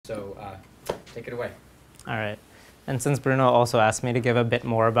So take it away. All right. And since Bruno also asked me to give a bit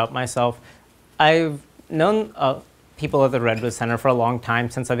more about myself, I've known people at the Redwood Center for a long time,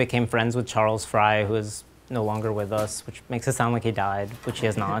 since I became friends with Charles Fry, who is no longer with us, which makes it sound like he died, which he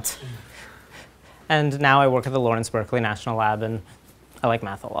has not. And now I work at the Lawrence Berkeley National Lab, and I like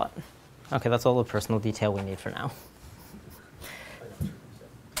math a lot. OK, that's all the personal detail we need for now.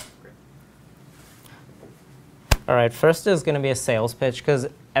 All right, first is going to be a sales pitch, because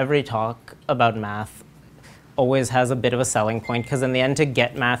every talk about math always has a bit of a selling point, because in the end, to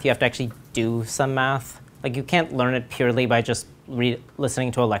get math, you have to actually do some math. Like, you can't learn it purely by just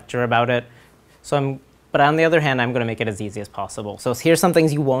listening to a lecture about it. But on the other hand, I'm going to make it as easy as possible. So here's some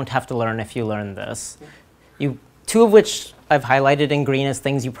things you won't have to learn if you learn this. Two of which I've highlighted in green as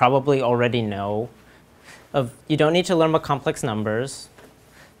things you probably already know. You don't need to learn about complex numbers,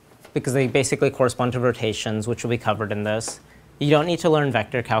 because they basically correspond to rotations, which will be covered in this. You don't need to learn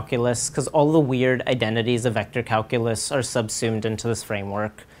vector calculus, because all the weird identities of vector calculus are subsumed into this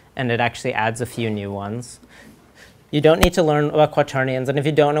framework, and it actually adds a few new ones. You don't need to learn about quaternions, and if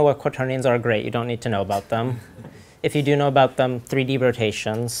you don't know what quaternions are, great. You don't need to know about them. If you do know about them, 3D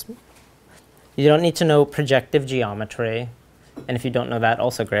rotations. You don't need to know projective geometry, and if you don't know that,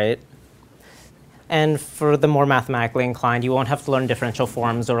 also great. And for the more mathematically inclined, you won't have to learn differential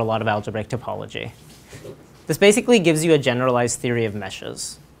forms or a lot of algebraic topology. This basically gives you a generalized theory of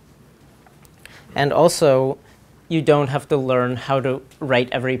meshes. And also, you don't have to learn how to write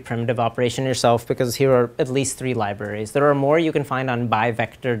every primitive operation yourself, because here are at least 3 libraries. There are more you can find on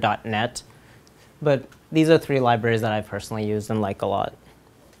bivector.net, but these are 3 libraries that I've personally used and like a lot.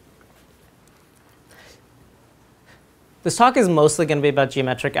 This talk is mostly going to be about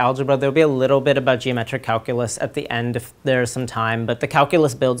geometric algebra. There'll be a little bit about geometric calculus at the end if there's some time, but the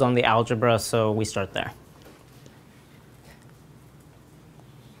calculus builds on the algebra, so we start there.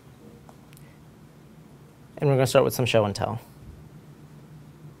 And we're going to start with some show and tell.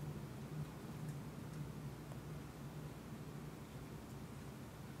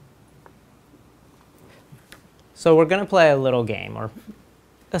 So we're going to play a little game, or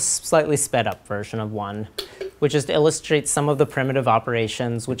a slightly sped up version of one, which is to illustrate some of the primitive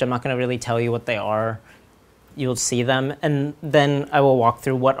operations, which I'm not going to really tell you what they are. You'll see them. And then I will walk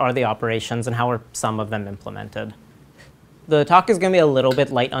through what are the operations and how are some of them implemented. The talk is going to be a little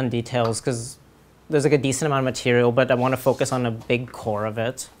bit light on details, because there's like a decent amount of material, but I want to focus on a big core of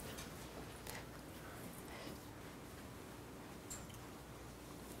it.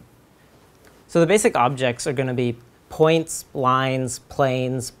 So the basic objects are going to be points, lines,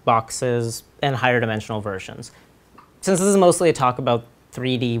 planes, boxes, and higher dimensional versions. Since this is mostly a talk about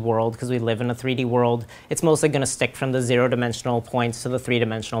 3D world, because we live in a 3D world, it's mostly going to stick from the 0-dimensional points to the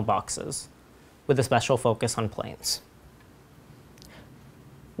 3-dimensional boxes, with a special focus on planes.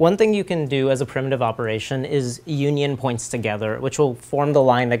 One thing you can do as a primitive operation is union points together, which will form the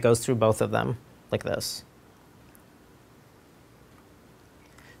line that goes through both of them, like this.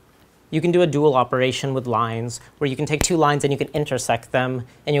 You can do a dual operation with lines, where you can take 2 lines and you can intersect them,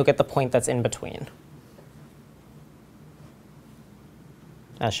 and you'll get the point that's in between,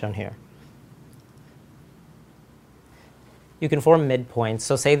 as shown here. You can form midpoints.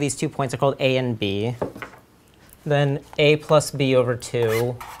 So say these 2 points are called A and B. Then A plus B over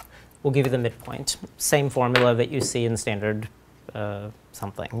 2 will give you the midpoint. Same formula that you see in standard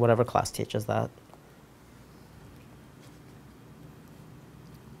something, whatever class teaches that.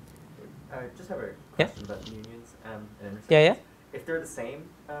 I just have a question about unions and intersections. Yeah. If they're the same,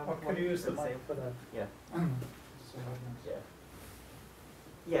 could you use the mic for that? Yeah. Yeah.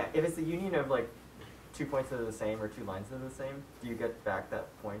 Yeah. If it's the union of like 2 points that are the same or 2 lines that are the same, do you get back that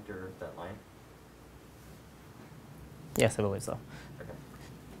point or that line? Yes, I believe so. Okay.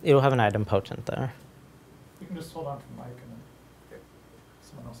 It'll have an idempotent there. You can just hold on to the mic and then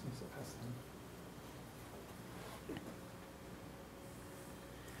someone else needs to pass them.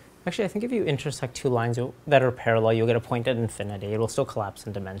 Actually, I think if you intersect 2 lines that are parallel, you'll get a point at infinity. It will still collapse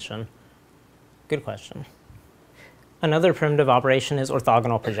in dimension. Good question. Another primitive operation is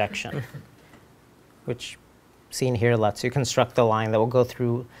orthogonal projection, which, seen here, lets you construct the line that will go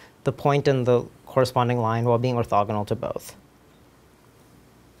through the point and the corresponding line while being orthogonal to both.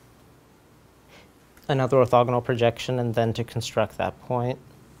 Another orthogonal projection, and then to construct that point,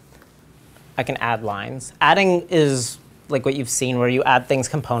 I can add lines. Adding is like what you've seen, where you add things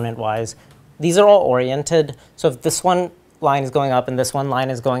component-wise. These are all oriented, so if this one line is going up and this one line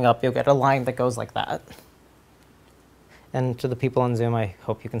is going up, you'll get a line that goes like that. And to the people on Zoom, I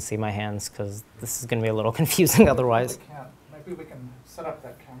hope you can see my hands, because this is going to be a little confusing otherwise. Maybe we can set up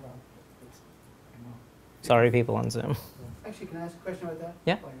that camera. Sorry, people on Zoom. I Actually, can I ask a question about that?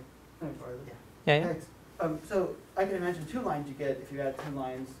 Yeah. While you're coming forward? Yeah, yeah. Thanks. So I can imagine 2 lines you get if you add 2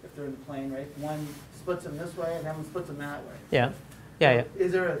 lines if they're in the plane, right? One splits them this way and then one splits them that way. Yeah. Yeah, yeah.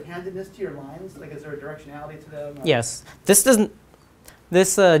 Is there a handedness to your lines? Like, is there a directionality to them? Or? Yes. This doesn't.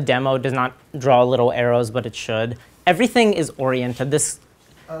 This demo does not draw little arrows, but it should. Everything is oriented.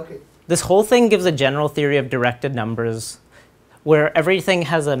 Okay. This whole thing gives a general theory of directed numbers, where everything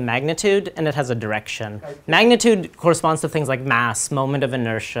has a magnitude and it has a direction. Okay. Magnitude corresponds to things like mass, moment of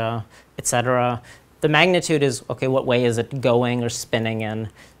inertia, etc. The magnitude is, okay, what way is it going or spinning in?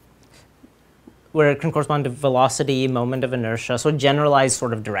 Where it can correspond to velocity, moment of inertia, so a generalized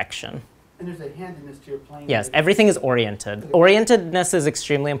sort of direction. And there's a handedness to your plane. Yes, everything is oriented. Okay. Orientedness is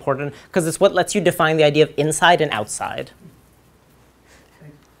extremely important because it's what lets you define the idea of inside and outside.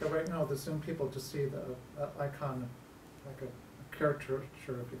 So right now, the Zoom people just see the icon, like a caricature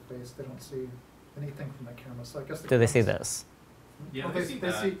of your face. They don't see anything from the camera. So I guess Do they see this? Yeah, Well, they see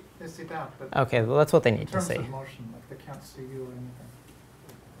that. They see that, but Okay, well, that's what they in need to terms see. of motion, like they can't see you or anything.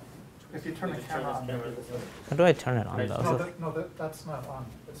 If you turn the camera on, How do I turn it on, no, though? that's not on.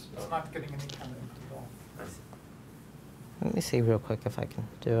 It's not getting any kind of input at all. Let me see real quick if I can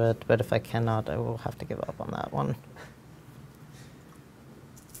do it, but if I cannot, I will have to give up on that one.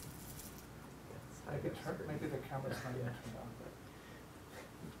 Maybe the camera's not even turned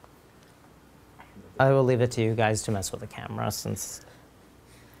on. I will leave it to you guys to mess with the camera since...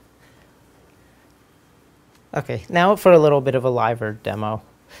 Okay, now for a little bit of a liver demo.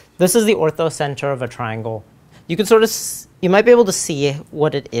 This is the orthocenter of a triangle. You can sort of, you might be able to see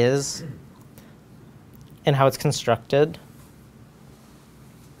what it is and how it's constructed.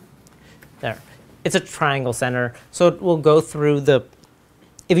 There. It's a triangle center, so it will go through the,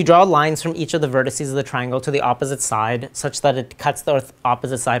 if you draw lines from each of the vertices of the triangle to the opposite side, such that it cuts the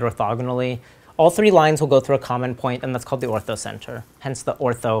opposite side orthogonally, all 3 lines will go through a common point, and that's called the orthocenter, hence the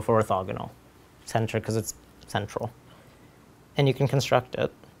ortho for orthogonal. Center, because it's central. And you can construct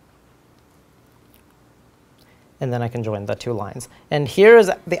it. And then I can join the 2 lines. And here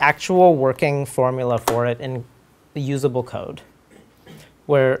is the actual working formula for it in the usable code,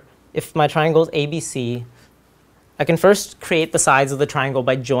 where if my triangle is ABC, I can first create the sides of the triangle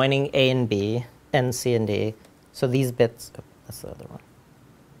by joining A and B, and C and D. So these bits, oh, that's the other one.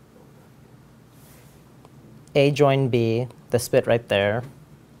 A join B, this bit right there.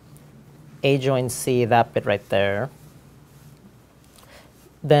 A join C, that bit right there.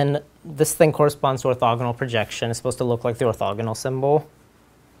 Then this thing corresponds to orthogonal projection. It's supposed to look like the orthogonal symbol.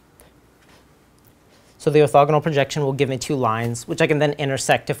 So the orthogonal projection will give me 2 lines, which I can then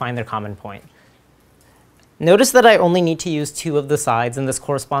intersect to find their common point. Notice that I only need to use 2 of the sides, and this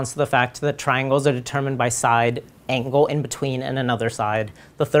corresponds to the fact that triangles are determined by side, angle in between, and another side.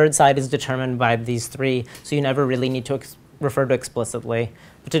 The 3rd side is determined by these 3, so you never really need to refer to explicitly.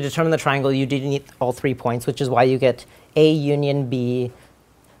 But to determine the triangle, you do need all 3 points, which is why you get A union B,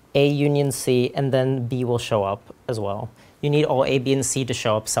 A union C, and then B will show up as well. You need all A, B, and C to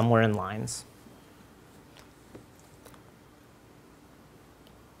show up somewhere in lines.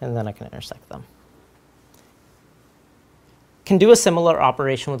 And then I can intersect them. Can do a similar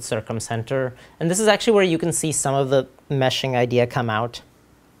operation with circumcenter, and this is actually where you can see some of the meshing idea come out.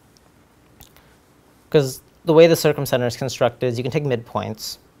 Because the way the circumcenter is constructed is you can take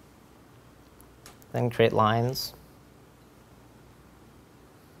midpoints, then create lines.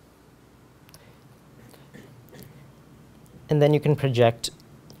 And then you can project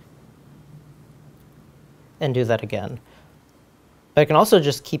and do that again. But I can also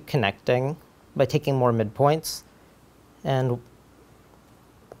just keep connecting by taking more midpoints. And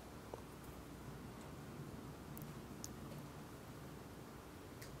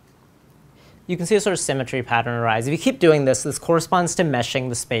you can see a sort of symmetry pattern arise. If you keep doing this, this corresponds to meshing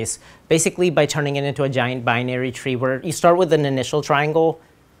the space, basically by turning it into a giant binary tree where you start with an initial triangle,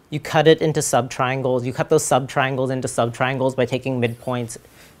 you cut it into subtriangles, you cut those subtriangles into subtriangles by taking midpoints,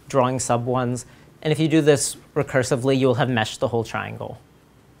 drawing sub-ones. And if you do this recursively, you'll have meshed the whole triangle.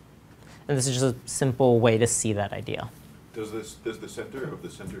 And this is just a simple way to see that idea. Does the center of the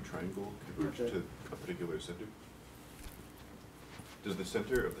center triangle converge to a particular center? Does the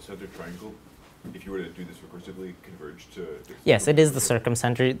center of the center triangle, if you were to do this recursively, converge to? Yes, it is the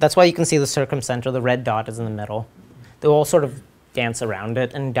circumcenter. That's why you can see the circumcenter. The red dot is in the middle. They'll all sort of dance around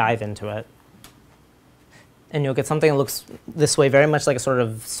it and dive into it. And you'll get something that looks this way, very much like a sort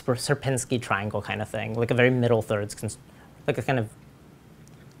of Sierpinski triangle kind of thing, like a very middle thirds, like a kind of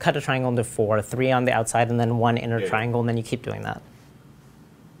cut a triangle into 4, 3 on the outside, and then 1 inner triangle, and then you keep doing that.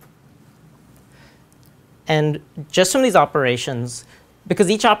 And just from these operations, because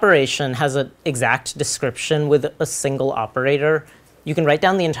each operation has an exact description with a single operator, you can write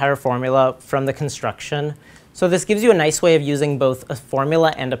down the entire formula from the construction. So this gives you a nice way of using both a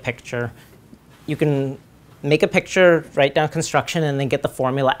formula and a picture. You can make a picture, write down construction, and then get the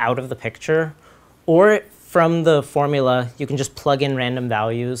formula out of the picture. Or from the formula, you can just plug in random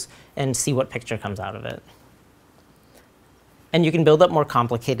values and see what picture comes out of it. And you can build up more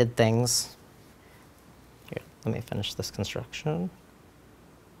complicated things. Here, let me finish this construction.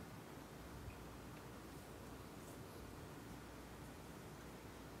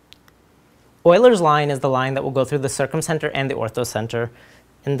 Euler's line is the line that will go through the circumcenter and the orthocenter.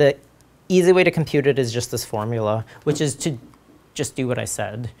 And the easy way to compute it is just this formula, which is to just do what I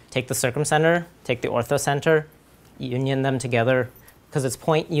said. Take the circumcenter, take the orthocenter, union them together, because it's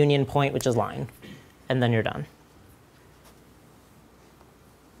point, union, point, which is line. And then you're done.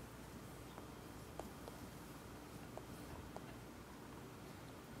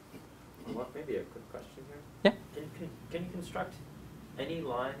 Well, maybe a quick question here. Yeah. Can you construct any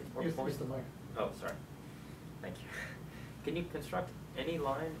line or point? Use the mic. Oh, sorry. Thank you. Can you construct any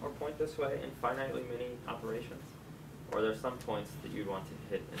line or point this way in finitely many operations? Or are there some points that you'd want to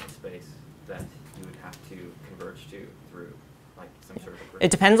hit in space that you would have to converge to through like some sort of a grid?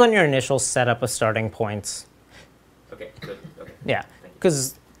 It depends on your initial setup of starting points. Okay, good. Okay. Yeah, Thank you.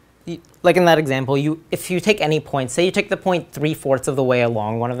 because like in that example, if you take any point, say you take the point 3/4 of the way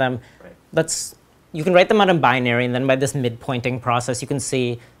along one of them, Right. you can write them out in binary, and then by this midpointing process, you can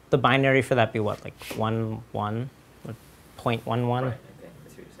see the binary for that be what, like 1, 1, or 0.11? Right. Okay. I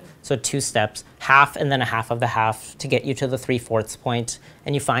see what you're saying. So 2 steps, half and then a half of the half to get you to the 3/4 point,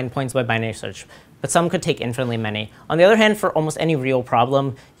 and you find points by binary search. But some could take infinitely many. On the other hand, for almost any real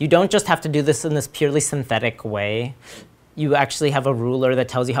problem, you don't just have to do this in this purely synthetic way. You actually have a ruler that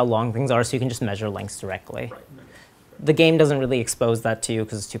tells you how long things are, so you can just measure lengths directly. Right. Okay. The game doesn't really expose that to you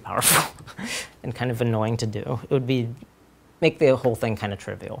because it's too powerful and kind of annoying to do. It would make the whole thing kind of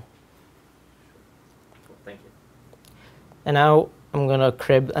trivial. Cool. Thank you. And now I'm going to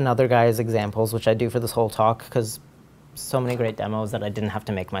crib another guy's examples, which I do for this whole talk because so many great demos that I didn't have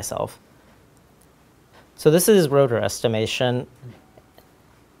to make myself. So this is rotor estimation,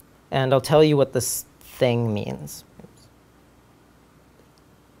 and I'll tell you what this thing means.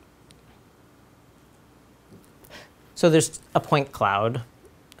 So there's a point cloud,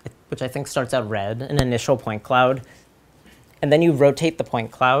 which I think starts out red, an initial point cloud. And then you rotate the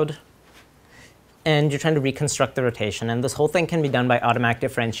point cloud, and you're trying to reconstruct the rotation. And this whole thing can be done by automatic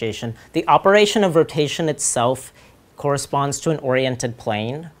differentiation. The operation of rotation itself corresponds to an oriented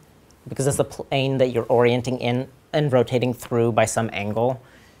plane, because it's the plane that you're orienting in and rotating through by some angle.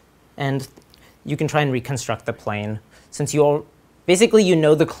 And you can try and reconstruct the plane. Since basically you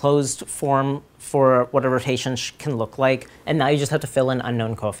know the closed form for what a rotation can look like, and now you just have to fill in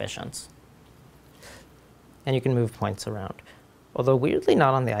unknown coefficients. And you can move points around. Although weirdly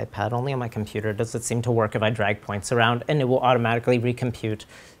not on the iPad, only on my computer does it seem to work if I drag points around, and it will automatically recompute,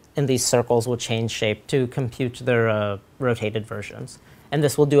 and these circles will change shape to compute their rotated versions. And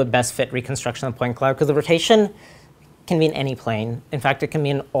this will do a best fit reconstruction of the point cloud, because the rotation can be in any plane. In fact, it can be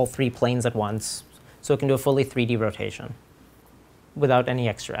in all 3 planes at once. So it can do a fully 3D rotation without any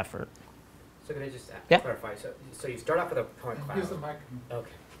extra effort. So can I just Yeah. clarify? So you start off with a point cloud. Use the mic. Okay.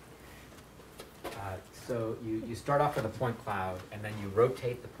 So you start off with a point cloud, and then you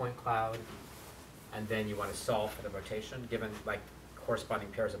rotate the point cloud, and then you want to solve for the rotation, given like corresponding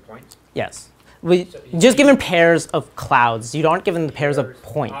pairs of points? Yes. So Just given pairs of clouds. You aren't given the pairs of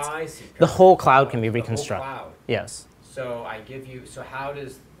points. I see. The Pairs whole of cloud can be the whole reconstructed. cloud. Yes. So I give you, so how do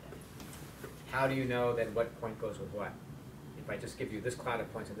you know then what point goes with what? If I just give you this cloud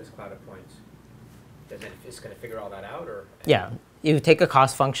of points and this cloud of points, then it's going to figure all that out, or? Yeah. You take a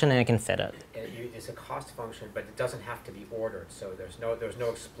cost function and it can fit it. It's a cost function, but it doesn't have to be ordered, so there's no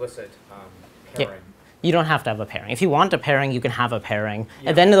explicit Yeah. pairing. You don't have to have a pairing. If you want a pairing, you can have a pairing. Yeah.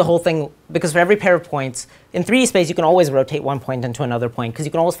 At the end of the whole thing, because for every pair of points, in 3D space, you can always rotate one point into another point, because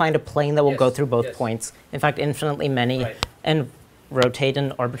you can always find a plane that will go Yes, through both yes. points. In fact, infinitely many, Right. and rotate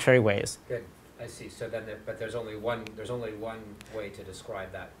in arbitrary ways. Good, I see. So then, but there's only one way to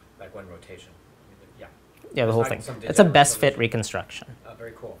describe that, like one rotation. Yeah. Yeah, the It's whole not thing. some It's a degenerate best fit solution. reconstruction.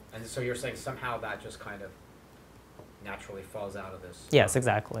 Very cool. And so you're saying somehow that just kind of naturally falls out of this Yes,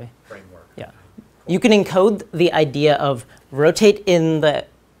 exactly. framework. Yeah. You can encode the idea of rotate in the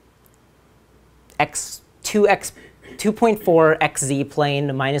 2.4 xz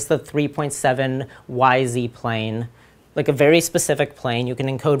plane minus the 3.7 yz plane, like a very specific plane. You can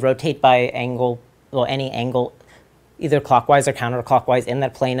encode rotate by angle, well, any angle, either clockwise or counterclockwise in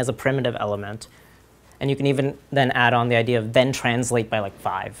that plane as a primitive element. And you can even then add on the idea of then translate by like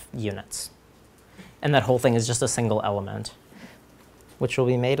 5 units. And that whole thing is just a single element, which will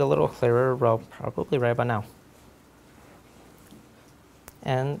be made a little clearer, well, probably right about now.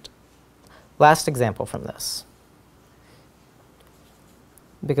 And last example from this,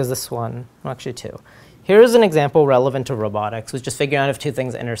 because this one, well, actually 2. Here's an example relevant to robotics, which is just figuring out if 2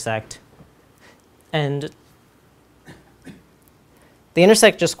 things intersect. And the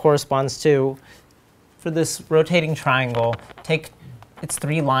intersect just corresponds to, for this rotating triangle, take its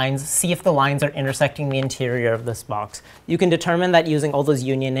 3 lines, see if the lines are intersecting the interior of this box. You can determine that using all those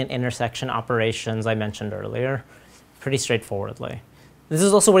union and intersection operations I mentioned earlier, pretty straightforwardly. This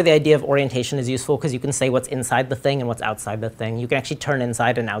is also where the idea of orientation is useful, because you can say what's inside the thing and what's outside the thing. You can actually turn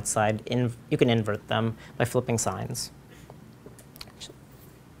inside and outside. You can invert them by flipping signs.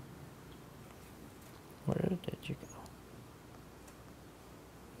 Where did you go?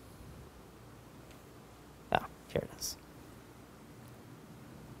 Ah, here it is.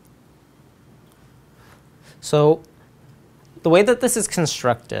 So the way that this is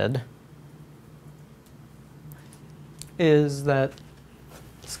constructed is that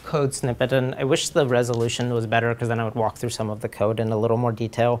this code snippet, and I wish the resolution was better because then I would walk through some of the code in a little more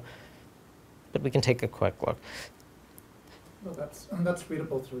detail, but we can take a quick look. Well, that's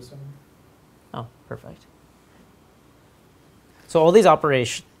readable through Zoom. Oh, perfect. So all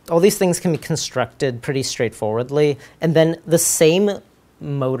these things can be constructed pretty straightforwardly, and then the same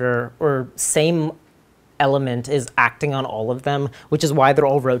motor or same element is acting on all of them, which is why they're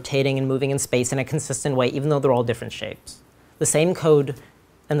all rotating and moving in space in a consistent way, even though they're all different shapes. The same code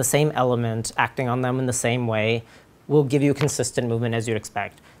and the same element acting on them in the same way will give you consistent movement as you'd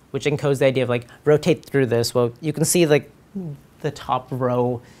expect, which encodes the idea of like rotate through this. Well, you can see like the top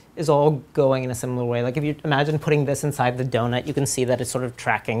row is all going in a similar way. Like if you imagine putting this inside the donut, you can see that it's sort of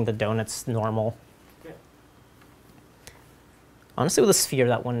tracking the donut's normal. Yeah. Honestly, with a sphere,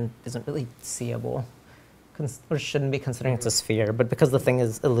 that one isn't really seeable. Or shouldn't be considering it's a sphere, but because the thing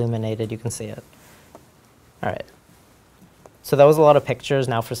is illuminated, you can see it. All right. So that was a lot of pictures.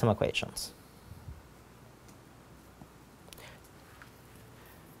 Now for some equations.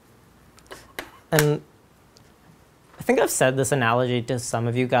 And I think I've said this analogy to some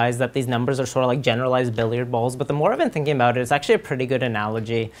of you guys that these numbers are sort of like generalized billiard balls, but the more I've been thinking about it, it's actually a pretty good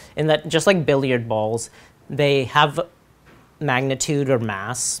analogy in that just like billiard balls, they have magnitude or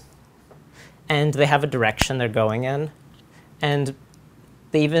mass, and they have a direction they're going in, and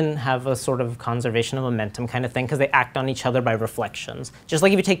they even have a sort of conservation of momentum kind of thing because they act on each other by reflections. Just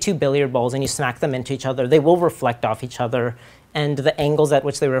like if you take 2 billiard balls and you smack them into each other, they will reflect off each other, and the angles at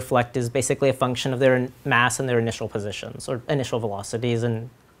which they reflect is basically a function of their mass and their initial positions, or initial velocities and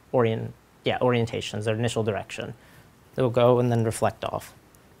orientations, their initial direction. They will go and then reflect off.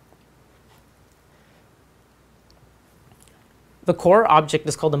 The core object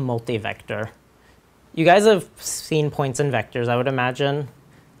is called a multivector. You guys have seen points in vectors, I would imagine.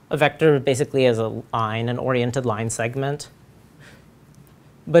 A vector basically is a line, an oriented line segment.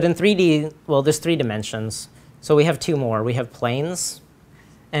 But in 3D, well, there's 3 dimensions. So we have 2 more. We have planes,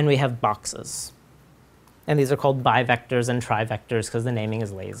 and we have boxes. And these are called bivectors and trivectors because the naming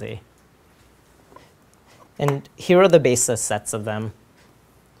is lazy. And here are the basis sets of them.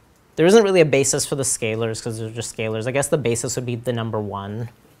 There isn't really a basis for the scalars because they're just scalars. I guess the basis would be the number 1.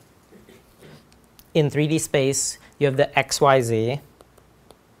 In 3D space, you have the x, y, z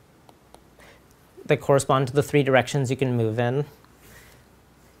that correspond to the 3 directions you can move in.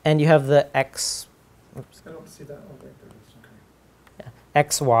 And you have the x, oops, I don't see that. Oh, right there. It's okay. yeah,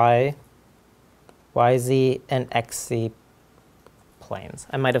 x, y, y, z, and x, z planes.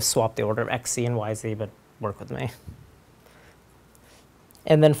 I might have swapped the order of x, z, and y, z, but work with me.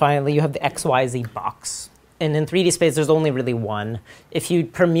 And then finally, you have the x, y, z box. And in 3D space, there's only really one. If you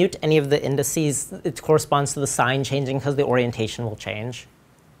permute any of the indices, it corresponds to the sign changing because the orientation will change,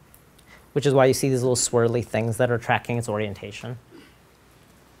 which is why you see these little swirly things that are tracking its orientation.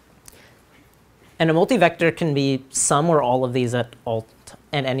 And a multivector can be some or all of these at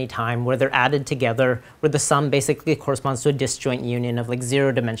any time, where they're added together, where the sum basically corresponds to a disjoint union of like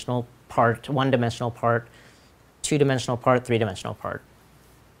 0-dimensional part, 1-dimensional part, 2-dimensional part, 3-dimensional part.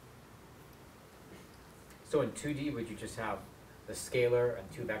 So in 2D, would you just have the scalar and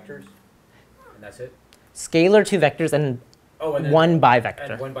 2 vectors, and that's it? Scalar, 2 vectors, and, and then 1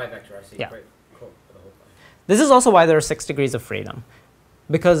 bivector. And 1 bivector, I see. Yeah. Great. Cool. For the whole thing. This is also why there are 6 degrees of freedom,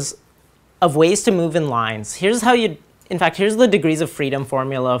 because of ways to move in lines. Here's how you, in fact, here's the degrees of freedom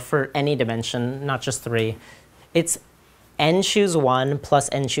formula for any dimension, not just 3. It's n choose 1 plus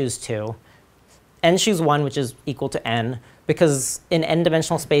n choose 2. N choose 1, which is equal to n, because in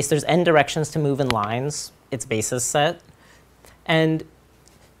n-dimensional space, there's n directions to move in lines, its basis set. And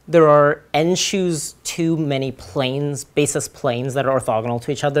there are n choose too many planes, basis planes that are orthogonal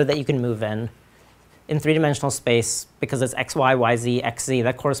to each other that you can move in. In three-dimensional space, because it's x, y, y, z, x, z,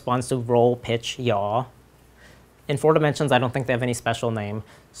 that corresponds to roll, pitch, yaw. In 4 dimensions, I don't think they have any special name.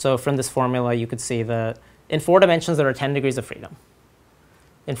 So from this formula, you could see that in 4 dimensions, there are 10 degrees of freedom.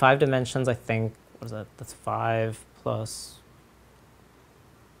 In 5 dimensions, I think, what is that? That's 5 plus,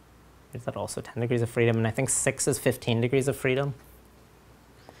 is that also 10 degrees of freedom? And I think 6 is 15 degrees of freedom.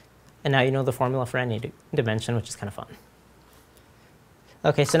 And now you know the formula for any dimension, which is kind of fun.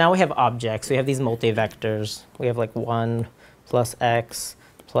 OK, so now we have objects. We have these multivectors. We have like 1 plus x,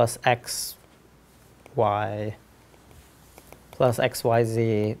 y, plus x, y,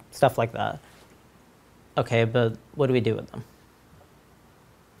 z, stuff like that. OK, but what do we do with them?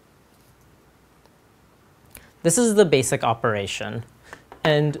 This is the basic operation.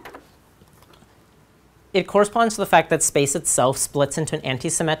 And it corresponds to the fact that space itself splits into an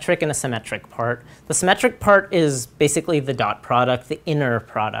antisymmetric and a symmetric part. The symmetric part is basically the dot product, the inner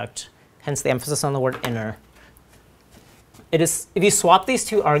product, hence the emphasis on the word inner. It is, if you swap these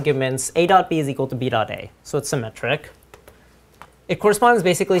two arguments, a dot b is equal to b dot a, so it's symmetric. It corresponds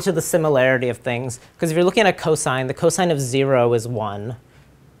basically to the similarity of things, because if you're looking at a cosine, the cosine of 0 is 1.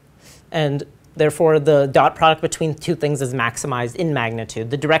 And therefore, the dot product between two things is maximized in magnitude.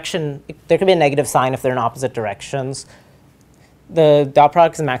 The direction, there could be a negative sign if they're in opposite directions. The dot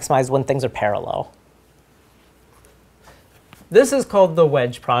product is maximized when things are parallel. This is called the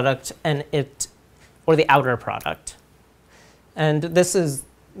wedge product, and or the outer product. And this is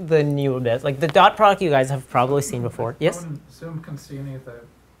the new bit. Like the dot product you guys have probably seen before. Yes? Zoom can see any of the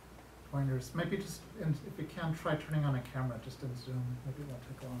pointers. Maybe just, if you can, try turning on a camera just in Zoom. Maybe it won't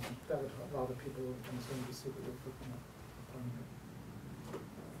take long. That would allow the people in Zoom to see what you're looking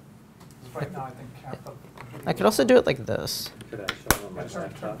at. Right now, I think I could also do it like this. Could I show them my turn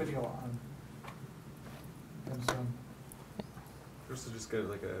laptop? video on in Zoom. First, just get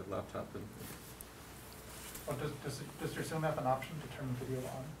like a laptop and. Or does your Zoom have an option to turn video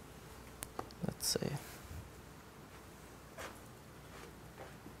on? Let's see.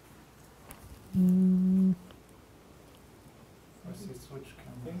 I see switch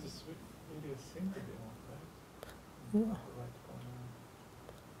camera. Things video seem to be on, right?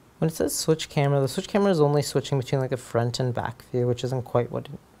 When it says switch camera, the switch camera is only switching between like a front and back view, which isn't quite what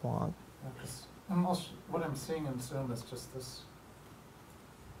you want. Almost what I'm seeing in Zoom is just this.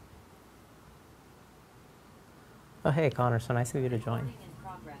 Oh, hey, Connor, so nice of you to join.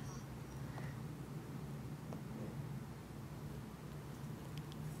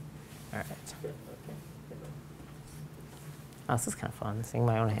 All right. Oh, this is kind of fun, seeing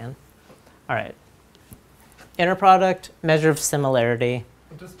my own hand. All right. Inner product, measure of similarity.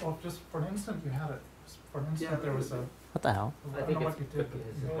 Just for an instant, you had it. For an instant, there was a. What the hell? I I think don't know what you it's, did.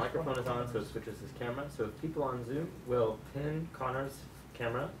 his microphone is on, so it switches his camera. So people on Zoom will pin Connor's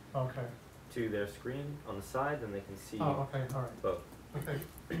camera Okay. to their screen on the side, and they can see Oh, okay. All right. both. Okay.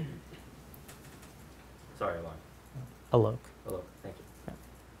 Sorry, Alon. Alok. Hello, thank you.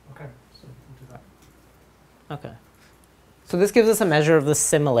 Okay. So we'll do that. Okay. So this gives us a measure of the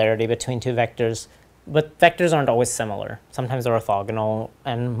similarity between two vectors. But vectors aren't always similar. Sometimes they're orthogonal,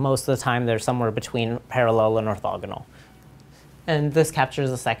 and most of the time they're somewhere between parallel and orthogonal. And this captures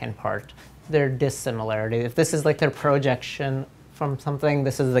the second part, their dissimilarity. If this is like their projection from something,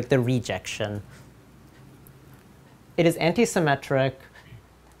 this is like the rejection. It is antisymmetric,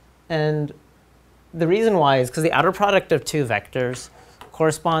 and the reason why is because the outer product of two vectors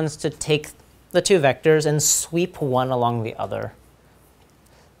corresponds to take the two vectors and sweep one along the other.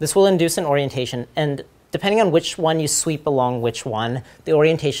 This will induce an orientation, and depending on which one you sweep along which one, the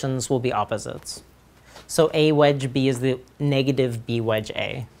orientations will be opposites. So A wedge B is the negative B wedge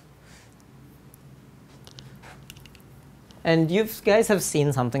A. And you guys have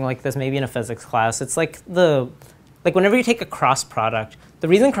seen something like this maybe in a physics class. It's like whenever you take a cross product, the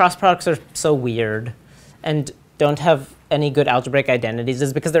reason cross products are so weird and don't have any good algebraic identities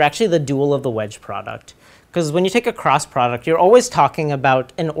is because they're actually the dual of the wedge product. Because when you take a cross product, you're always talking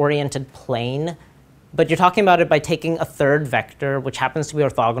about an oriented plane, but you're talking about it by taking a third vector, which happens to be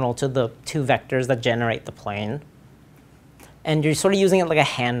orthogonal to the two vectors that generate the plane. And you're sort of using it like a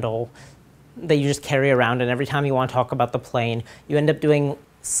handle that you just carry around, and every time you want to talk about the plane, you end up doing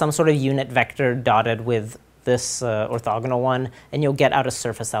some sort of unit vector dotted with this orthogonal one, and you'll get out a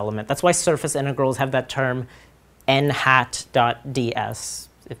surface element. That's why surface integrals have that term n hat dot ds.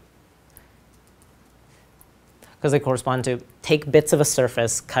 Because they correspond to take bits of a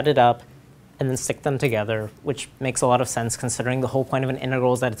surface, cut it up, and then stick them together, which makes a lot of sense considering the whole point of an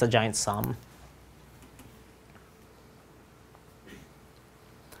integral is that it's a giant sum.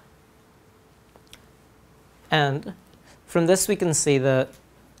 And from this, we can see that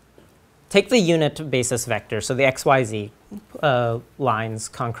take the unit basis vector, so the x, y, z lines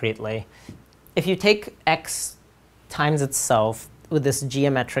concretely. If you take x times itself with this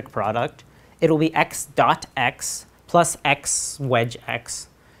geometric product, it will be x dot x plus x wedge x.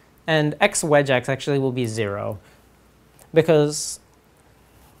 And x wedge x actually will be 0 because,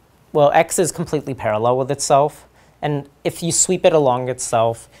 well, x is completely parallel with itself. And if you sweep it along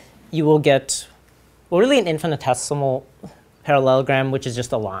itself, you will get, well, really an infinitesimal parallelogram, which is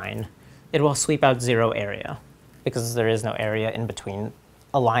just a line. It will sweep out 0 area because there is no area in between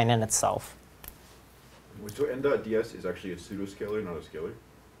a line and itself. So n dot ds is actually a pseudoscalar, not a scalar?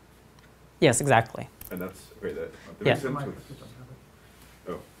 Yes, exactly. And that's, okay, that Yeah. makes sense with,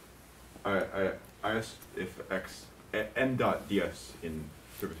 oh. I asked if n dot ds in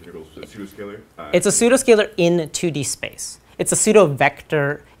surface integrals is a pseudoscalar. It's a pseudoscalar in 2D space. It's a pseudo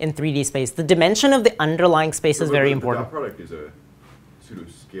vector in 3D space. The dimension of the underlying space is very important. The dot product is a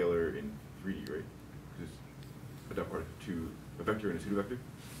pseudoscalar in 3D, right? Because a dot product of a vector and a pseudovector?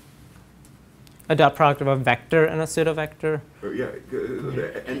 A dot product of a vector and a pseudo vector. Yeah,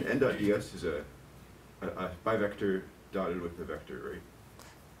 n dot ds is a bivector dotted with a vector, right?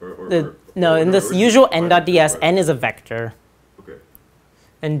 No, in this usual n dot ds, n is a vector. Okay.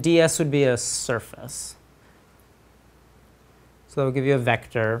 And ds would be a surface. So that will give you a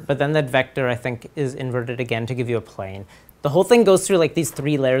vector, but then that vector, I think, is inverted again to give you a plane. The whole thing goes through like these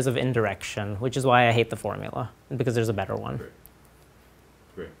 3 layers of indirection, which is why I hate the formula, because there's a better one. Great.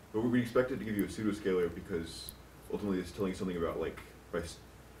 Great. But we expect it to give you a pseudoscalar because ultimately it's telling you something about like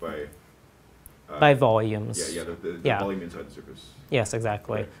by volumes. Yeah, the Yeah. volume inside the surface. Yes,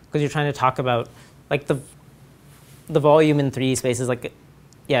 exactly. Right. Because you're trying to talk about like the volume in 3D space is like,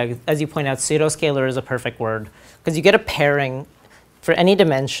 yeah, as you point out, pseudoscalar is a perfect word because you get a pairing. For any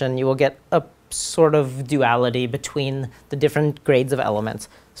dimension, you will get a sort of duality between the different grades of elements.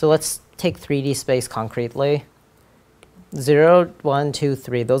 So let's take 3D space concretely. 0, 1, 2,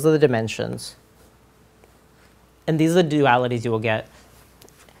 3, those are the dimensions. And these are the dualities you will get.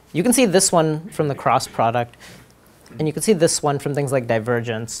 You can see this one from the cross product, and you can see this one from things like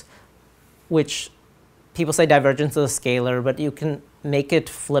divergence, which people say divergence is a scalar, but you can make it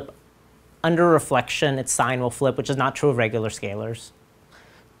flip. Under reflection, its sign will flip, which is not true of regular scalars.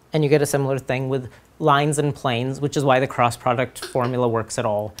 And you get a similar thing with lines and planes, which is why the cross product formula works at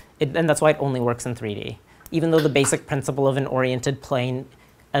all. And that's why it only works in 3D. Even though the basic principle of an oriented plane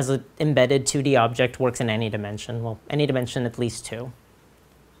as an embedded 2D object works in any dimension. Well, any dimension at least 2.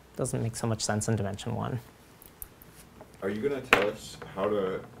 Doesn't make so much sense in dimension 1. Are you going to tell us how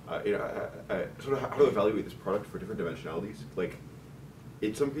to sort of how to evaluate this product for different dimensionalities? Like,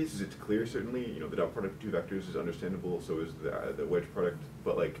 in some cases, it's clear, certainly, the dot product of 2 vectors is understandable, so is the wedge product.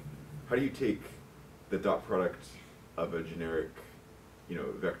 But like, how do you take the dot product of a generic,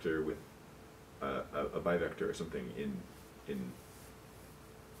 vector with a bivector or something if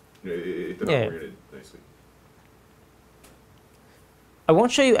they're not oriented nicely? I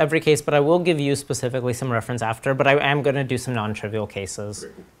won't show you every case, but I will give you specifically some reference after. But I am going to do some non-trivial cases.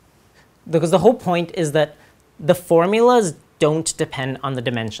 Very cool. Because the whole point is that the formulas don't depend on the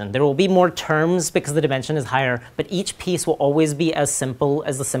dimension. There will be more terms because the dimension is higher, but each piece will always be as simple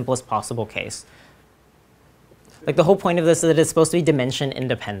as the simplest possible case. Like the whole point of this is that it's supposed to be dimension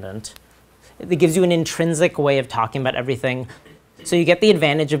independent. It gives you an intrinsic way of talking about everything. So you get the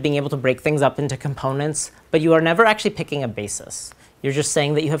advantage of being able to break things up into components, but you are never actually picking a basis. You're just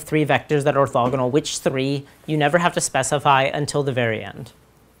saying that you have 3 vectors that are orthogonal. Which 3 you never have to specify until the very end,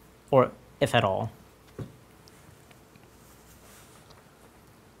 or if at all.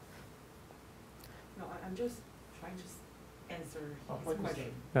 No, I'm just trying to answer what his is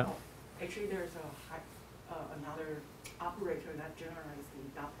question. Yeah. Actually, there's another operator that generates the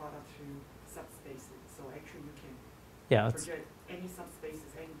dot product through subspaces. So actually, you can Yeah, project any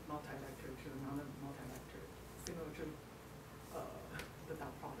subspaces, any multivector to another multivector, similar to the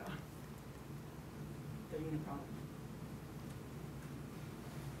dot product, the unit product.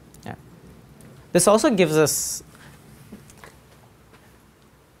 yeah. This also gives us,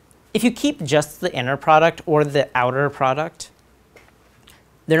 if you keep just the inner product or the outer product,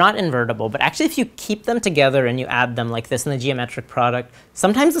 they're not invertible, but actually if you keep them together and you add them like this in the geometric product,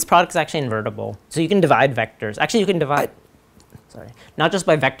 sometimes this product is actually invertible. So you can divide vectors. Actually, you can divide, not just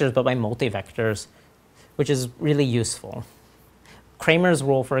by vectors, but by multivectors, which is really useful. Kramer's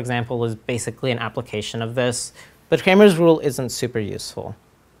rule, for example, is basically an application of this, but Kramer's rule isn't super useful.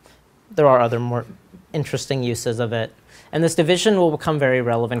 there are other more interesting uses of it. And this division will become very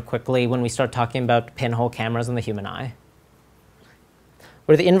relevant quickly when we start talking about pinhole cameras in the human eye.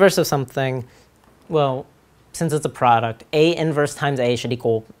 Where the inverse of something, well, since it's a product, A inverse times A should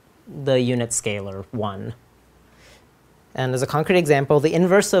equal the unit scalar, 1. And as a concrete example, the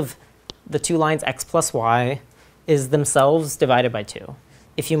inverse of the two lines x plus y is themselves divided by 2.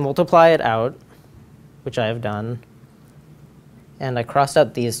 If you multiply it out, which I have done, and I crossed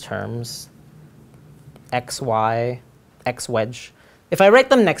out these terms, x, y, x wedge. If I write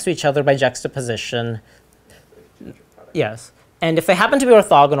them next to each other by juxtaposition, yes. And if they happen to be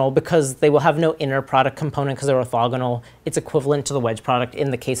orthogonal, because they will have no inner product component because they're orthogonal, it's equivalent to the wedge product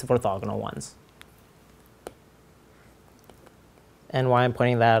in the case of orthogonal ones. And why I'm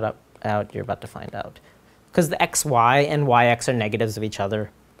pointing that out, you're about to find out. Because the xy and yx are negatives of each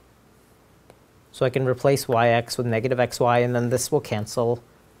other. So I can replace yx with negative xy, and then this will cancel.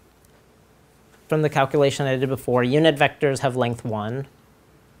 From the calculation I did before, unit vectors have length 1,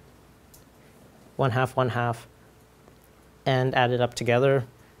 1/2, 1/2, and add it up together.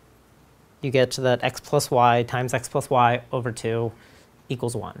 You get to that x plus y times x plus y over 2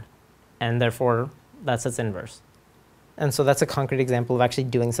 equals 1. And therefore, that's its inverse. And so that's a concrete example of actually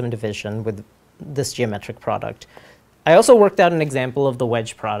doing some division with this geometric product. I also worked out an example of the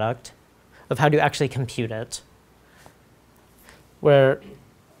wedge product, of how to actually compute it, where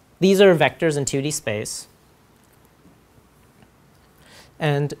these are vectors in 2D space.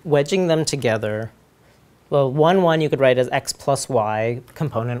 And wedging them together, well, 1, 1 you could write as x plus y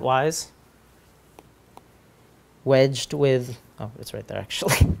component-wise, wedged with, oh, it's right there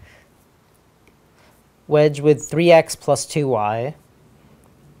actually, wedged with 3x plus 2y.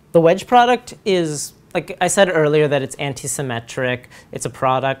 The wedge product is, like I said earlier, that it's anti-symmetric, it's a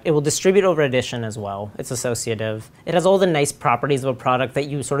product. It will distribute over addition as well. It's associative. It has all the nice properties of a product that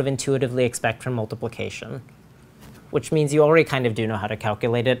you sort of intuitively expect from multiplication, which means you already kind of do know how to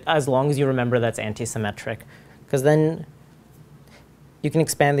calculate it, as long as you remember that's anti-symmetric. Because then you can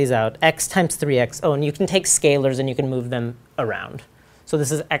expand these out. X times 3x. Oh, and you can take scalars and you can move them around. So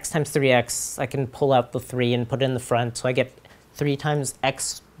this is x times 3x. I can pull out the 3 and put it in the front. So I get 3 times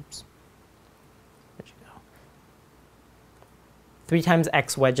x. 3 times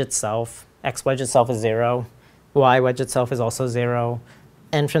x wedge itself. X wedge itself is 0. Y wedge itself is also 0.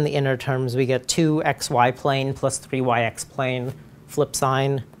 And from the inner terms, we get 2xy plane plus 3yx plane. Flip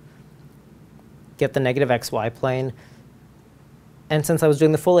sign. Get the negative xy plane. And since I was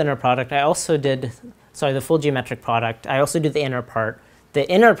doing the full inner product, I also did, sorry, the full geometric product. I also did the inner part. The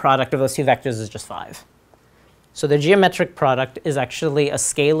inner product of those two vectors is just 5. So the geometric product is actually a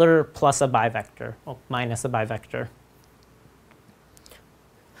scalar plus a bivector, or minus a bivector.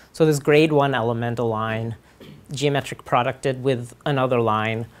 So this grade 1 element, a line, geometric producted with another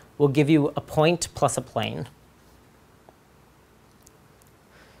line, will give you a point plus a plane.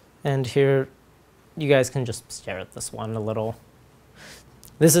 And here, you guys can just stare at this one a little.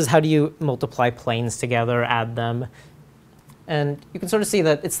 This is how do you multiply planes together, add them. And you can sort of see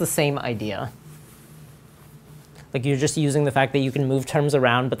that it's the same idea. Like you're just using the fact that you can move terms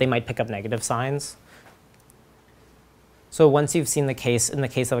around, but they might pick up negative signs. So once you've seen the case, in the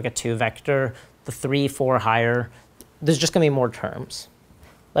case of like a 2 vector, the 3, 4 higher, there's just going to be more terms.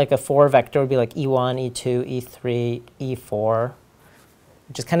 Like a 4 vector would be like E1, E2, E3, E4,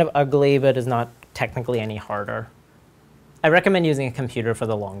 which is kind of ugly, but is not technically any harder. I recommend using a computer for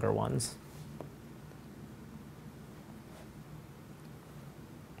the longer ones.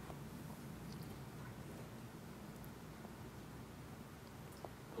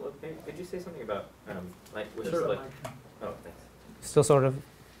 Could you say something about, like, which is Sure. like, oh, thanks. Still sort of,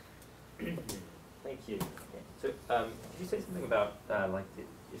 Thank you. So, could you say something about, like,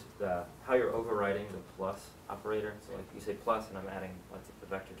 how you're overriding the plus operator? So, like, you say plus, and I'm adding, let's say, the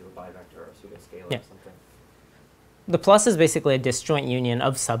vector to a bivector or a pseudoscalar Yeah. or something. the plus is basically a disjoint union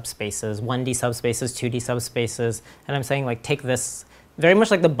of subspaces, 1D subspaces, 2D subspaces. And I'm saying, like, take this, very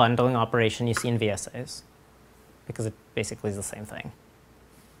much like the bundling operation you see in VSAs, because it basically is the same thing.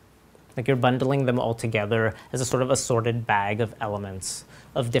 Like you're bundling them all together as a sort of assorted bag of elements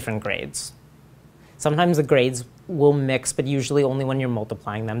of different grades. Sometimes the grades will mix, but usually only when you're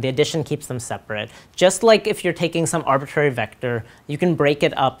multiplying them. The addition keeps them separate. Just like if you're taking some arbitrary vector, you can break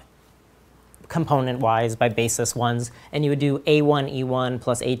it up component-wise by basis ones, and you would do A1, E1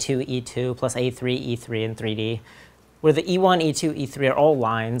 plus A2, E2 plus A3, E3 in 3D, where the E1, E2, E3 are all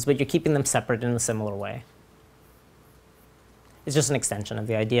lines, but you're keeping them separate in a similar way. It's just an extension of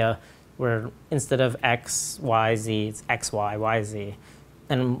the idea where instead of X, Y, Z, it's X, Y, Y, Z,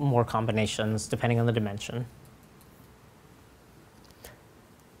 and more combinations depending on the dimension.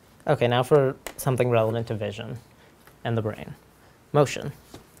 Okay, now for something relevant to vision and the brain. Motion.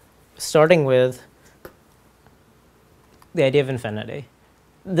 Starting with the idea of infinity.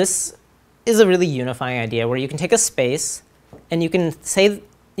 This is a really unifying idea where you can take a space and you can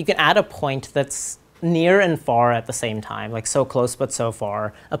add a point that's near and far at the same time, like so close but so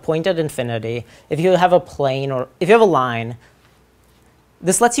far, a point at infinity. If you have a plane or if you have a line,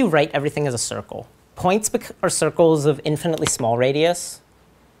 this lets you write everything as a circle. Points are circles of infinitely small radius.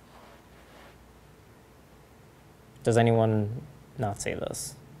 Does anyone not see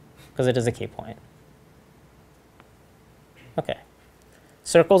this? Because it is a key point. Okay.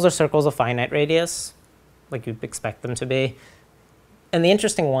 Circles are circles of finite radius, like you'd expect them to be. And the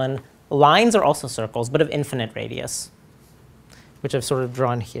interesting one, lines are also circles, but of infinite radius, which I've sort of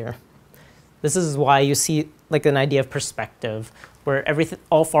drawn here. This is why you see like an idea of perspective, where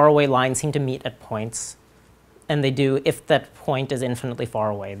all faraway lines seem to meet at points. And they do if that point is infinitely far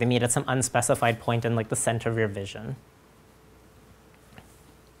away. They meet at some unspecified point in like the center of your vision.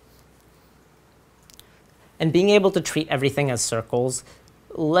 And being able to treat everything as circles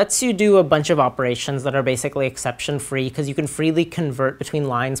lets you do a bunch of operations that are basically exception-free, because you can freely convert between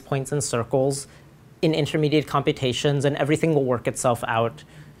lines, points, and circles in intermediate computations, and everything will work itself out,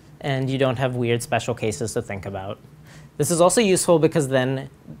 and you don't have weird special cases to think about. This is also useful because then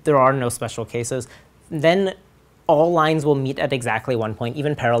there are no special cases. Then all lines will meet at exactly one point,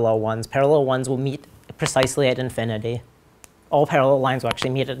 even parallel ones. Parallel ones will meet precisely at infinity. All parallel lines will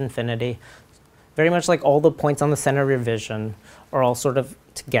actually meet at infinity. Very much like all the points on the center of your vision are all sort of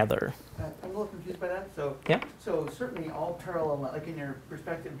together. I'm a little confused by that. So, Yeah. So certainly all parallel, like in your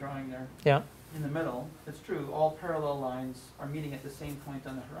perspective drawing there, Yeah. in the middle, it's true, all parallel lines are meeting at the same point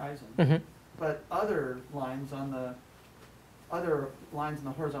on the horizon. Mm-hmm. But other lines in the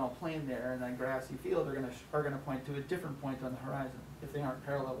horizontal plane there in that grassy field are gonna point to a different point on the horizon if they aren't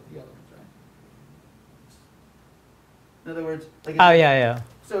parallel with the other ones, right? In other words, like Oh, yeah.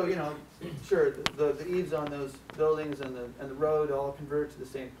 so sure, the eaves on those buildings and the road all converge to the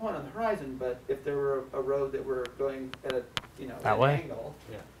same point on the horizon. But if there were a road that were going at a That an way? angle,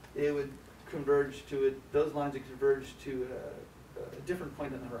 it would converge to it. Those lines would converge to a different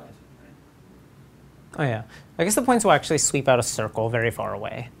point on the horizon. Right? Oh, yeah. I guess the points will actually sweep out a circle very far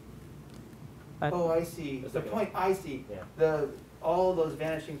away. Oh, I see. It's The like a- point I see. Yeah. All those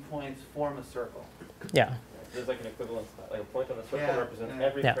vanishing points form a circle. Yeah. There's like an equivalence, like a point on the circle Yeah, represents yeah.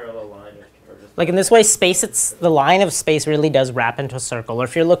 every Yeah. parallel line which converges. Like in this way, the line of space really does wrap into a circle. Or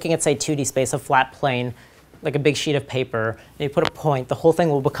if you're looking at, say, 2D space, a flat plane, like a big sheet of paper, and you put a point, the whole thing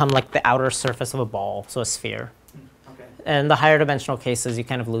will become like the outer surface of a ball, so a sphere. Okay. And the higher dimensional cases, you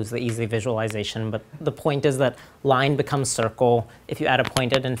kind of lose the easy visualization. But the point is that line becomes circle if you add a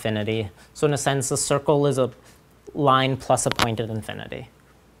point at infinity. So in a sense, a circle is a line plus a point at infinity.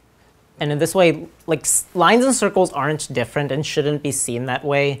 And in this way, like lines and circles aren't different and shouldn't be seen that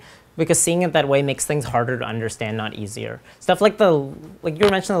way, because seeing it that way makes things harder to understand, not easier. Stuff like you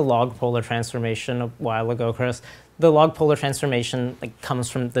were mentioning the log polar transformation a while ago, Chris. The log polar transformation comes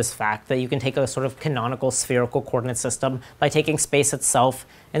from this fact that you can take a sort of canonical spherical coordinate system by taking space itself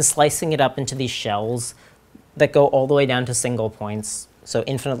and slicing it up into these shells that go all the way down to single points. So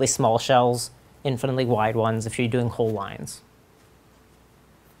infinitely small shells, infinitely wide ones if you're doing whole lines.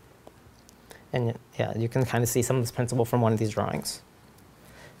 And yeah, you can kind of see some of this principle from one of these drawings.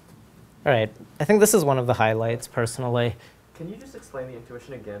 All right, I think this is one of the highlights, personally. Can you just explain the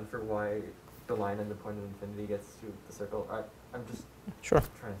intuition again for why the line and the point of infinity gets to the circle? I'm just Sure.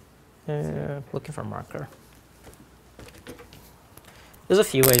 trying Looking for a marker. There's a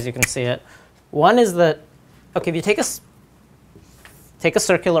few ways you can see it. One is that, okay, if you take a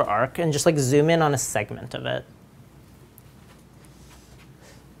circular arc and just zoom in on a segment of it,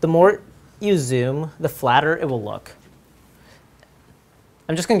 the more you zoom, the flatter it will look.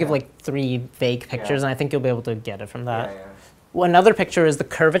 I'm just going to give 3 vague pictures, and I think you'll be able to get it from that. Well, another picture is the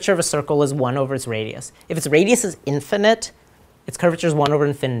curvature of a circle is 1 over its radius. If its radius is infinite, its curvature is 1 over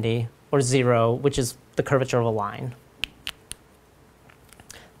infinity, or 0, which is the curvature of a line.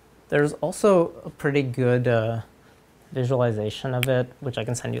 There's also a pretty good visualization of it, which I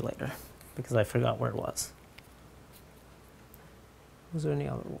can send you later, because I forgot where it was. Was there any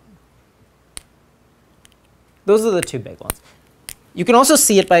other one? Those are the 2 big ones. You can also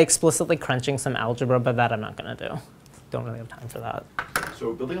see it by explicitly crunching some algebra, but that I'm not going to do. Don't really have time for that.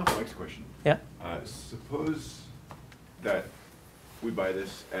 So building off Mike's question, Yeah. Suppose that we buy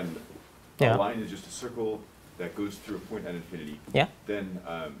this and Yeah. a line is just a circle that goes through a point at infinity. Yeah. Then,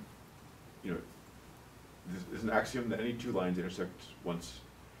 there's an axiom that any 2 lines intersect once.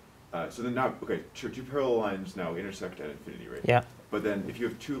 So then now, okay, sure, 2 parallel lines now intersect at infinity, right? Yeah. But then if you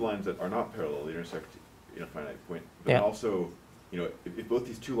have two lines that are not parallel, they intersect in a finite point. But Yeah. then also, you know, if both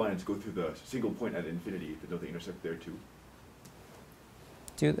these two lines go through the single point at infinity, then don't they intersect there too?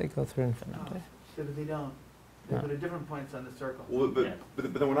 Do they go through Oh, infinity? so that they don't. They No. go to different points on the circle. Well, but, Yeah.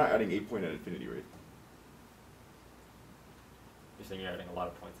 but then we're not adding a point at infinity, right? You're saying you're adding a lot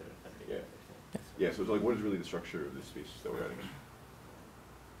of points at infinity. Yeah. Yeah, so it's like, what is really the structure of this space that we're adding?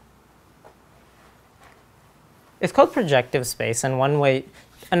 It's called projective space, and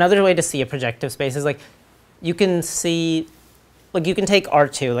another way to see a projective space is like, you can see, like you can take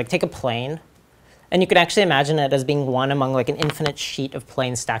R2, like take a plane, and you can actually imagine it as being one among like an infinite sheet of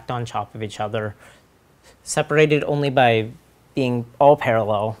planes stacked on top of each other, separated only by being all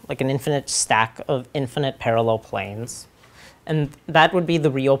parallel, like an infinite stack of infinite parallel planes. And that would be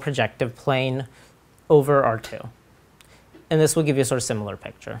the real projective plane over R2. And this will give you a sort of similar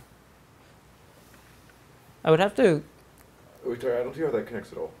picture. I would have to, Oh, sorry, I don't see how that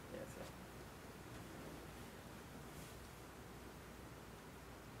connects at all. Yeah,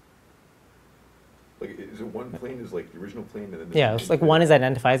 so. Like, is it one plane is like the original plane and then this yeah, is it's like one is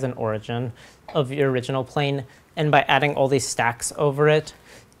identified as an origin of your original plane, and by adding all these stacks over it,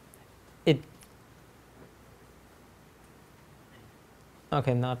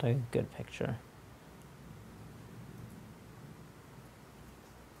 okay, not a good picture.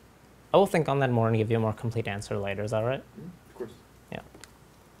 I will think on that more and give you a more complete answer later. Is that all right? Of course. Yeah.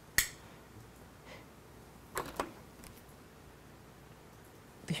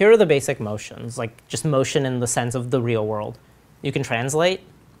 Here are the basic motions, like just motion in the sense of the real world. You can translate,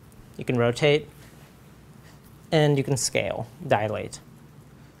 you can rotate, and you can scale, dilate.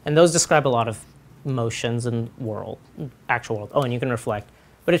 And those describe a lot of motions in actual world. Oh, and you can reflect.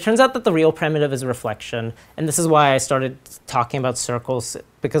 But it turns out that the real primitive is reflection, and this is why I started talking about circles,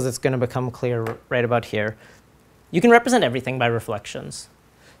 because it's going to become clear right about here. You can represent everything by reflections.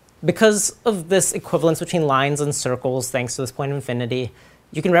 Because of this equivalence between lines and circles, thanks to this point of infinity,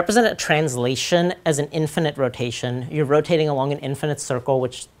 you can represent a translation as an infinite rotation. You're rotating along an infinite circle,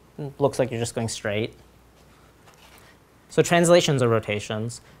 which looks like you're just going straight. So translations are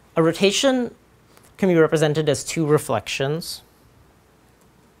rotations. A rotation can be represented as two reflections.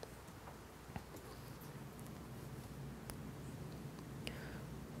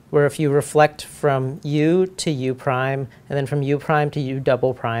 Where if you reflect from u to u prime, and then from u prime to u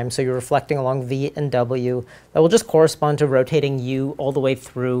double prime, so you're reflecting along v and w, that will just correspond to rotating u all the way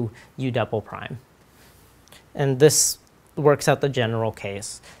through u double prime. And this works out the general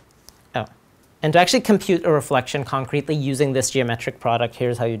case. Oh. And to actually compute a reflection concretely using this geometric product,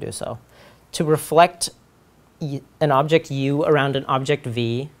 here's how you do so. To reflect an object u around an object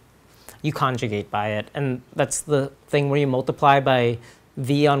v, you conjugate by it. And that's the thing where you multiply by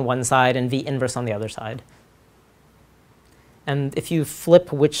v on one side and v inverse on the other side. And if you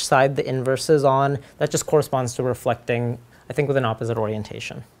flip which side the inverse is on, that just corresponds to reflecting, I think, with an opposite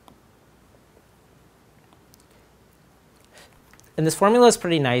orientation. And this formula is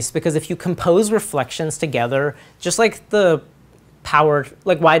pretty nice because if you compose reflections together, just like the power,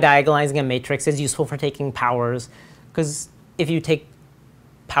 like why diagonalizing a matrix is useful for taking powers, because if you take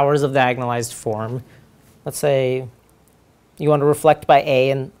powers of diagonalized form, let's say you want to reflect by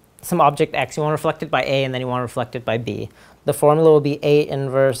A and some object X, you want to reflect it by A and then you want to reflect it by B. The formula will be A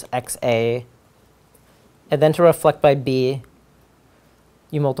inverse XA. And then to reflect by B,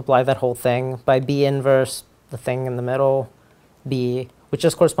 you multiply that whole thing by B inverse, the thing in the middle, B, which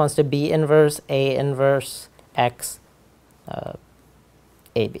just corresponds to B inverse A inverse X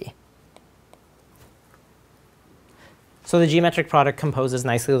AB. So the geometric product composes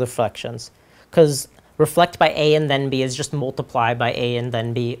nicely with reflections, because reflect by A and then B is just multiply by A and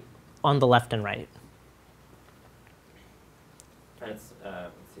then B on the left and right. And it's,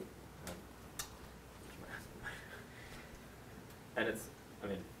 let's see. And it's,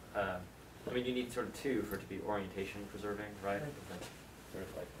 I mean, you need sort of two for it to be orientation preserving, right? That's sort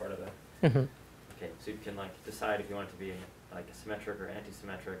of like part of the. Mm-hmm. Okay, so you can like decide if you want it to be like a symmetric or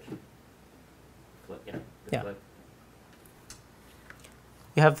anti-symmetric. Flip, you know, the Yeah. flip.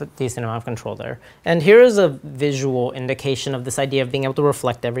 You have a decent amount of control there. And here is a visual indication of this idea of being able to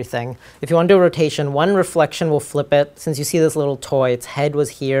reflect everything. If you want to do a rotation, one reflection will flip it. Since you see this little toy, its head was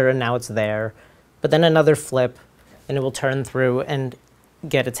here and now it's there. But then another flip, and it will turn through and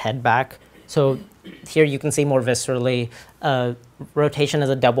get its head back. So here you can see more viscerally, rotation is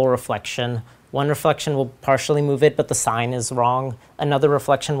a double reflection. One reflection will partially move it, but the sign is wrong. Another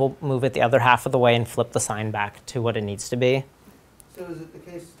reflection will move it the other half of the way and flip the sign back to what it needs to be. So is it the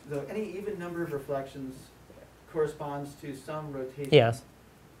case, though, any even number of reflections corresponds to some rotation? Yes.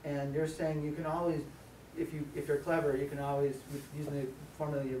 And you're saying you can always if you're clever, you can always, using the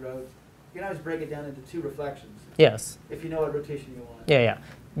formula you wrote, you can always break it down into 2 reflections. Yes. If you know what rotation you want. Yeah.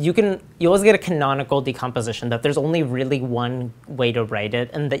 You always get a canonical decomposition that there's only really one way to write it,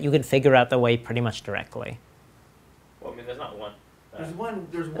 and that you can figure out the way pretty much directly. Well, I mean, there's not one. There's one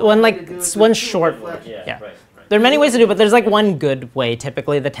One, way like, to do it, it's there's one 2 short- reflections. Yeah, Yeah. right, right. There are many ways to do it, but there's like one good way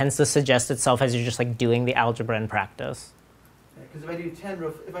typically that tends to suggest itself as you're just like doing the algebra in practice. Because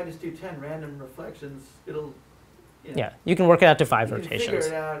if I just do 10 random reflections, it'll, you know, Yeah, you can work it out to 5 you can rotations.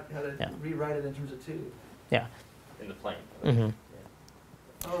 figure it out how to Yeah. rewrite it in terms of 2. Yeah. In the plane. Mm-hmm.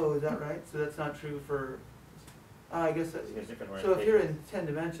 Oh, is that right? So that's not true for, I guess, There's different so if you're orientations. in 10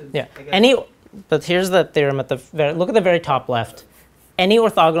 dimensions, Yeah. I guess. But here's the theorem at the look at the very top left. Any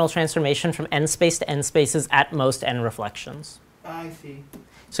orthogonal transformation from n space to n space is at most n reflections. I see.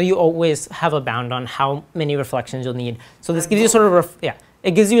 So you always have a bound on how many reflections you'll need. So this And gives you sort of both.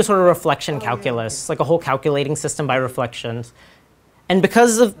 it gives you a sort of reflection Oh, yeah, calculus, like a whole calculating system by reflections. And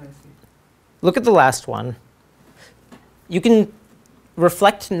because of I see. look at the last one. You can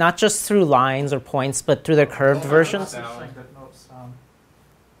reflect not just through lines or points, but through their curved versions. That note sound.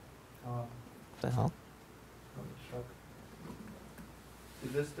 The hell?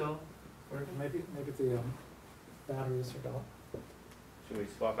 Is this still working? Maybe the batteries are down. Should we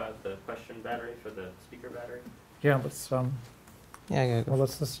swap out the question battery for the speaker battery? Yeah, let's Yeah. well,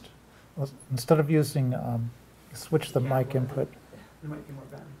 let's instead of using switch the mic input. There might be more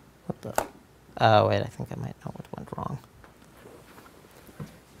battery. What the? Oh wait, I think I might know what went wrong.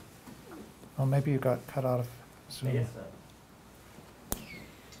 Oh, maybe you got cut out of Zoom. Yes.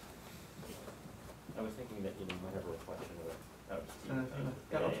 I was thinking that you might have a reflection of it.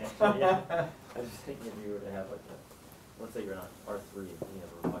 Oh, yeah. I was just thinking if you were to have like let's say you're on R3 and you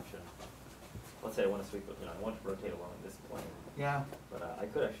have a reflection. Let's say I want to sweep, I want to rotate along this plane. Yeah. But I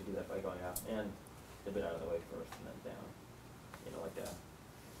could actually do that by going out and a bit out of the way first and then down.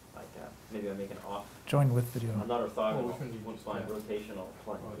 Maybe I make an off. Join with video. I'm not orthogonal. which one do you want to Fine, do? rotational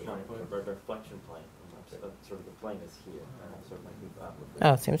plane, Rotational plane. reflection plane. Sort of the plane is here, and I sort of like move up.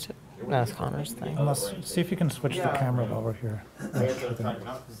 Oh, it seems to. No, it's Connor's thing. Unless, see if you can switch the Yeah. camera while we're here. I guess what I'm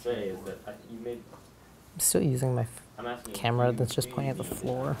trying to say is that you made. I'm still using my I'm asking you. camera do that's just you pointing at the need-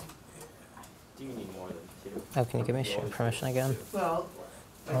 floor. Do you need more than 2? Oh, can you give me share permission again? Well,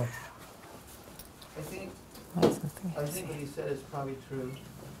 Oh. I think Why isn't it what he said is probably true,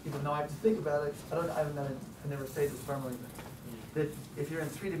 even though I have to think about it. I never say this formally, but that if you're in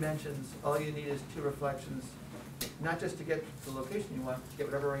 3 dimensions, all you need is 2 reflections, not just to get the location you want, to get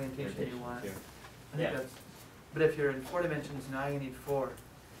whatever orientation you want. I think Yeah. that's, but if you're in 4 dimensions, now you need 4.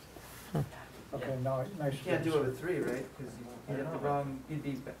 Okay, now I You can't do it with 3, right? Because you'd have the wrong, you'd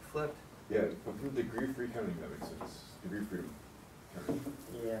be flipped. Yeah, but for degree-free counting, that makes sense. Degree freedom counting.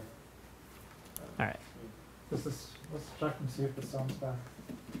 Yeah. All right. Let's check and see if the sound's back.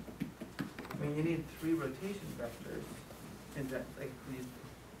 I mean, you need 3 rotation vectors in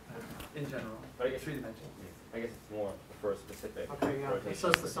general, But I guess 3 dimensions. I guess it's more for a specific Okay, yeah, rotation. it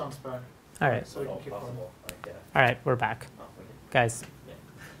says the sound's back. All right. So we can All keep going. possible, like, yeah. All right, we're back. Oh, okay. Guys, Yeah.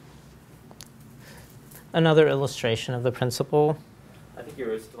 another illustration of the principle. I think you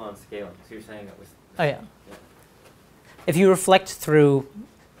were still on scaling, so you're saying it was. Oh, yeah. If you reflect through,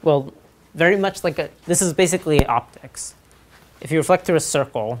 well, very much like this is basically optics. If you reflect through a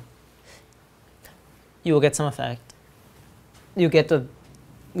circle, you will get some effect. You get the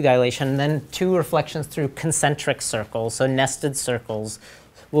dilation, then 2 reflections through concentric circles, so nested circles,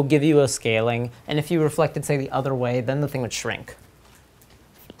 will give you a scaling. And if you reflected, say, the other way, then the thing would shrink.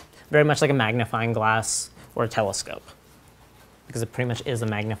 Very much like a magnifying glass or a telescope, because it pretty much is a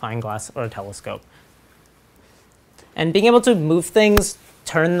magnifying glass or a telescope. And being able to move things,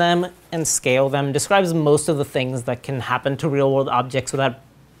 turn them, and scale them describes most of the things that can happen to real-world objects without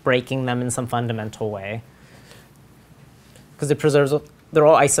breaking them in some fundamental way. Because it preserves, they're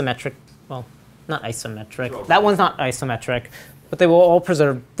all isometric, well, not isometric. That one's not isometric, but they will all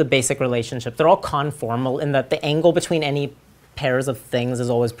preserve the basic relationship. They're all conformal in that the angle between any pairs of things is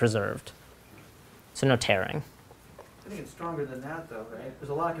always preserved. So no tearing. I think it's stronger than that, though, right? There's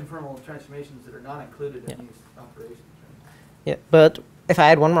a lot of conformal transformations that are not included in Yeah. these operations, right? Yeah, but if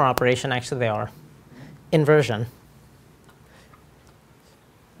I add one more operation, actually they are. Inversion.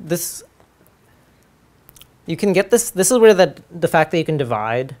 This, you can get this is where the fact that you can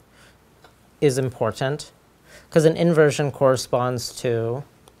divide is important, because an inversion corresponds to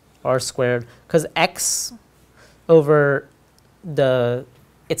r squared, because x over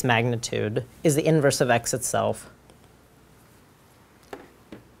its magnitude is the inverse of x itself.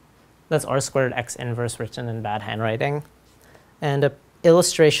 That's r squared x inverse written in bad handwriting. And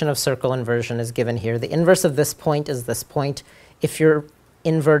illustration of circle inversion is given here. The inverse of this point is this point if you're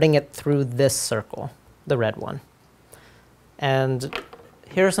inverting it through this circle, the red one. And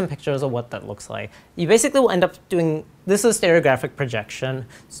here are some pictures of what that looks like. You basically will end up doing, this is stereographic projection,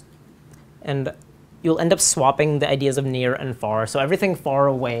 and you'll end up swapping the ideas of near and far. So everything far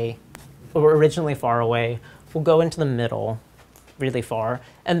away, or originally far away, will go into the middle, really far.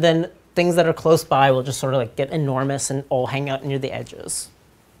 And then things that are close by will just sort of like get enormous and all hang out near the edges.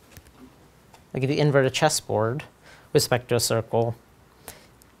 Like if you invert a chessboard with respect to a circle,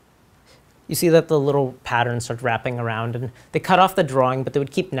 you see that the little patterns start wrapping around, and they cut off the drawing, but they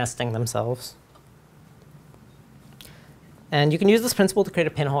would keep nesting themselves. And you can use this principle to create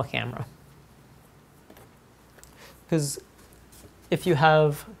a pinhole camera. Because if you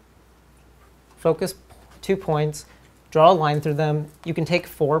have focus 2 points, draw a line through them, you can take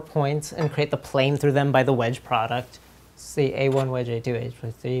 4 points and create the plane through them by the wedge product. See A1 wedge, A2 wedge,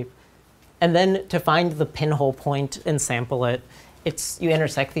 A3. And then to find the pinhole point and sample it, you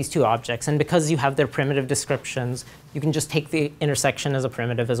intersect these two objects. And because you have their primitive descriptions, you can just take the intersection as a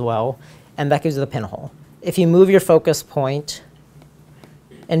primitive as well. And that gives you the pinhole. If you move your focus point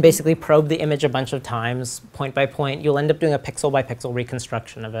and basically probe the image a bunch of times, point by point, you'll end up doing a pixel by pixel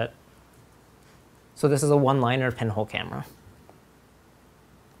reconstruction of it. So this is a one-liner pinhole camera.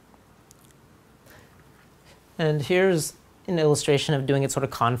 And here's an illustration of doing it sort of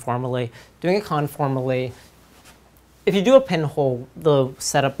conformally. Doing it conformally, if you do a pinhole, the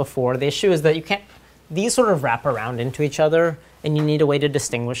setup before, the issue is that you can't, these sort of wrap around into each other, and you need a way to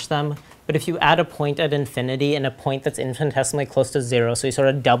distinguish them. But if you add a point at infinity and a point that's infinitesimally close to 0, so you sort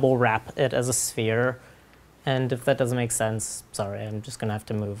of double wrap it as a sphere, and if that doesn't make sense, sorry, I'm just going to have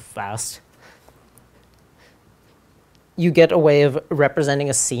to move fast. You get a way of representing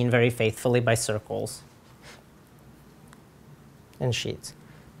a scene very faithfully by circles and sheets.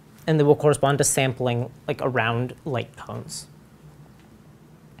 And they will correspond to sampling like around light cones.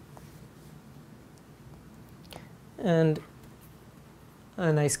 And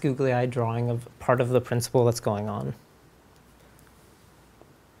a nice googly-eyed drawing of part of the principle that's going on.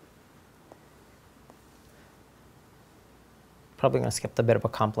 Probably going to skip the bit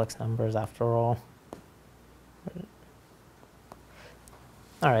about complex numbers after all.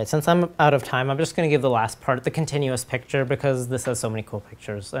 All right, since I'm out of time, I'm just going to give the last part, the continuous picture, because this has so many cool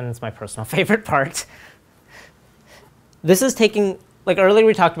pictures, and it's my personal favorite part. This is taking, like earlier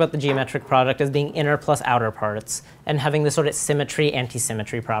we talked about the geometric product as being inner plus outer parts, and having this sort of symmetry,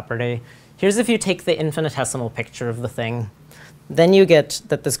 anti-symmetry property. Here's if you take the infinitesimal picture of the thing. Then you get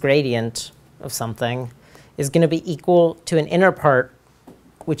that this gradient of something is going to be equal to an inner part,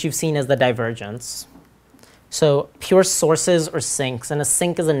 which you've seen as the divergence. So pure sources or sinks, and a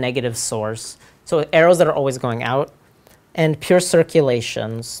sink is a negative source. So arrows that are always going out, and pure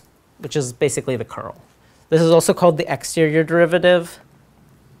circulations, which is basically the curl. This is also called the exterior derivative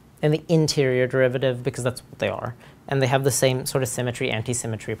and the interior derivative, because that's what they are. And they have the same sort of symmetry,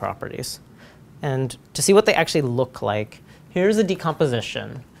 anti-symmetry properties. And to see what they actually look like, here's a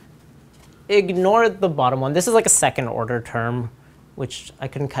decomposition. Ignore the bottom one. This is like a second order term, which I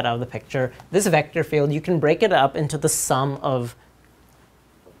couldn't cut out of the picture. This vector field, you can break it up into the sum of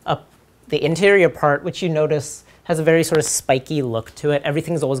the interior part, which you notice has a very sort of spiky look to it.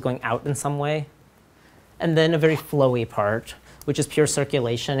 Everything's always going out in some way. And then a very flowy part, which is pure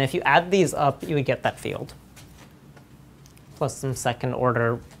circulation. If you add these up, you would get that field. Plus some second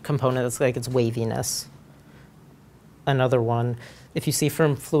order component that's like its waviness. Another one, if you see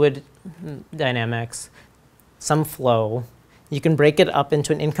from fluid dynamics, some flow, you can break it up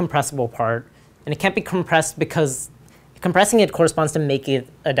into an incompressible part, and it can't be compressed because compressing it corresponds to making it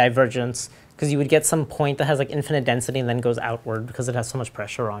a divergence, because you would get some point that has like infinite density and then goes outward because it has so much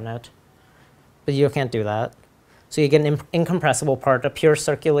pressure on it. But you can't do that. So you get an incompressible part, a pure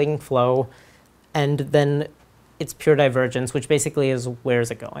circulating flow, and then it's pure divergence, which basically is where is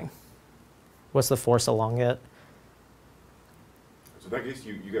it going? What's the force along it? So in that case,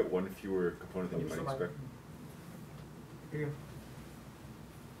 you get one fewer component than you might expect. Here.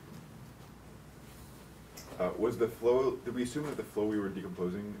 Was the flow, did we assume that the flow we were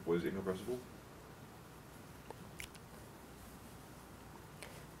decomposing was incompressible?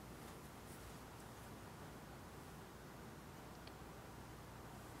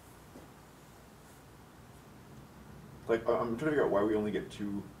 Like, I'm trying to figure out why we only get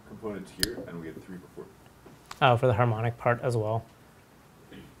 2 components here and we had 3 before. Oh, for the harmonic part as well.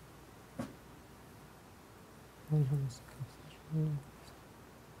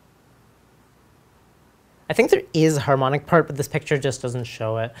 I think there is a harmonic part, but this picture just doesn't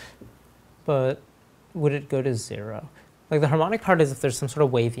show it. But would it go to 0? Like the harmonic part is if there's some sort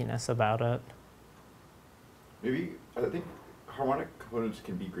of waviness about it. Maybe, I think harmonic components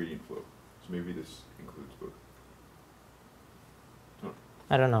can be gradient flow, so maybe this includes both. Oh.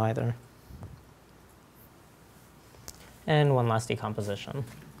 I don't know either. And one last decomposition.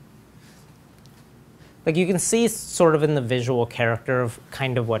 Like you can see sort of in the visual character of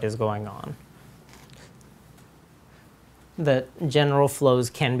kind of what is going on. That general flows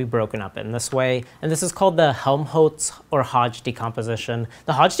can be broken up in this way. And this is called the Helmholtz or Hodge decomposition.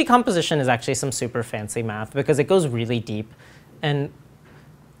 The Hodge decomposition is actually some super fancy math because it goes really deep and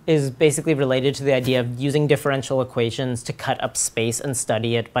is basically related to the idea of using differential equations to cut up space and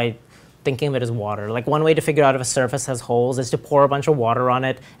study it by thinking of it as water. Like one way to figure out if a surface has holes is to pour a bunch of water on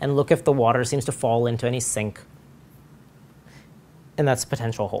it and look if the water seems to fall into any sink. And that's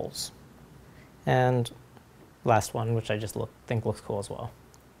potential holes. And last one, which I just think looks cool as well.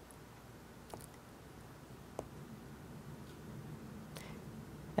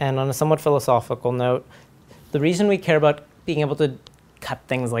 And on a somewhat philosophical note, the reason we care about being able to cut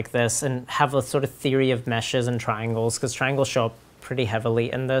things like this and have a sort of theory of meshes and triangles, because triangles show up pretty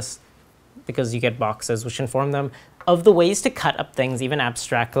heavily in this, because you get boxes which inform them. Of the ways to cut up things, even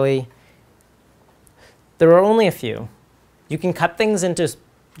abstractly, there are only a few. You can cut things into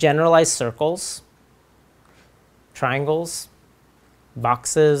generalized circles, triangles,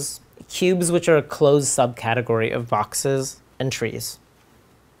 boxes, cubes, which are a closed subcategory of boxes, and trees.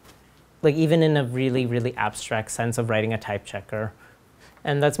 Like even in a really, really abstract sense of writing a type checker.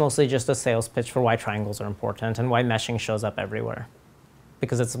 And that's mostly just a sales pitch for why triangles are important and why meshing shows up everywhere.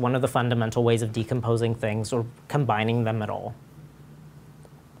 Because it's one of the fundamental ways of decomposing things or combining them at all.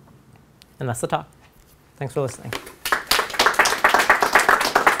 And that's the talk. Thanks for listening.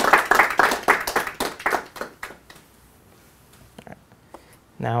 All right.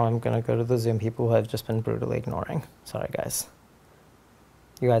 Now I'm going to go to the Zoom people who I've just been brutally ignoring. Sorry, guys.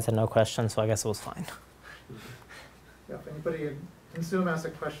 You guys had no questions, so I guess it was fine. Yeah, if anybody in Zoom has a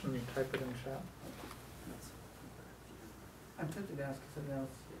question, you type it in chat. I'm tempted to ask something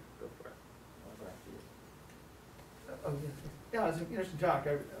else. Go for it. Oh, yes. Yeah, it's an interesting talk.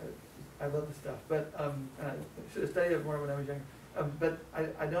 I love this stuff, but I should have studied it more when I was younger. But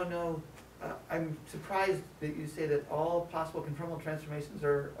I don't know. I'm surprised that you say that all possible conformal transformations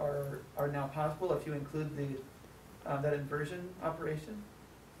are now possible if you include the that inversion operation.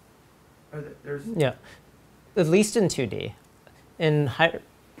 Or there's Yeah, at least in 2D.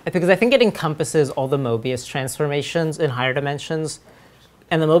 Because I think it encompasses all the Mobius transformations in higher dimensions.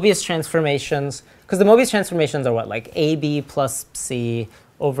 And the Mobius transformations, because the Mobius transformations are what, like AB plus C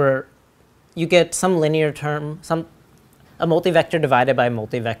over, you get some linear term, a multivector divided by a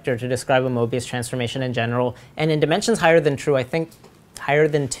multivector to describe a Mobius transformation in general. And in dimensions higher than 2, I think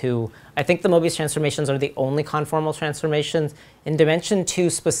the Mobius transformations are the only conformal transformations. In dimension 2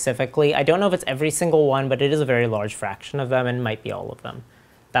 specifically, I don't know if it's every single one, but it is a very large fraction of them and might be all of them.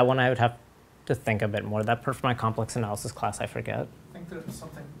 That one I would have to think a bit more. That for my complex analysis class, I forget. I think there's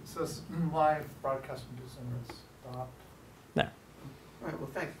something that says live broadcasting to Zoom is stopped. There. all right. Well,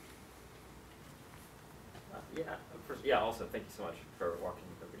 thanks. Also, thank you so much for walking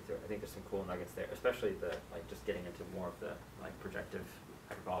everybody through it. I think there's some cool nuggets there, especially the, like, just getting into more of the, like, projective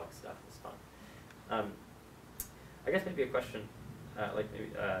hyperbolic stuff is fun. I guess maybe a question, if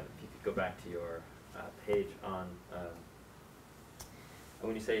you could go back to your page on,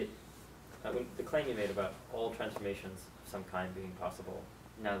 when you say, the claim you made about all transformations of some kind being possible,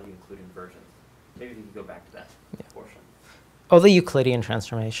 now that you include inversions, maybe if you could go back to that portion. Oh, the Euclidean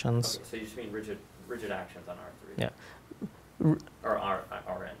transformations. Okay, so you just mean rigid actions on R3. Yeah. Or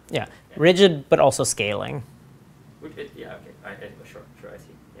Rn. Yeah, rigid, but also scaling. Okay, sure, I see,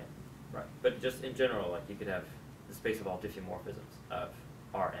 yeah, right. But just in general, like, you could have the space of all diffeomorphisms of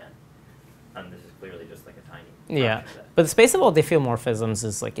Rn, and this is clearly just like a tiny Yeah, fraction of that. but the space of all diffeomorphisms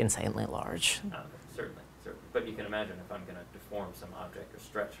is like insanely large. Certainly. But you can imagine if I'm going to deform some object or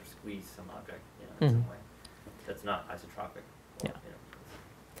stretch or squeeze some object, in some way, that's not isotropic. Or,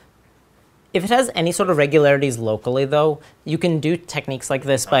 If it has any sort of regularities locally, though, you can do techniques like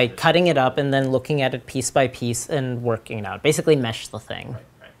this by cutting it up and then looking at it piece by piece and working it out. Basically mesh the thing.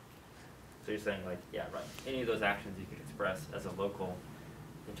 Right. So you're saying, like, any of those actions you could express as a local,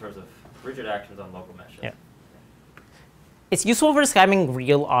 in terms of rigid actions on local meshes. Yeah. It's useful for describing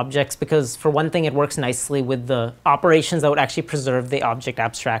real objects because, for one thing, it works nicely with the operations that would actually preserve the object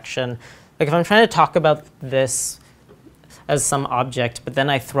abstraction. Like if I'm trying to talk about this as some object, but then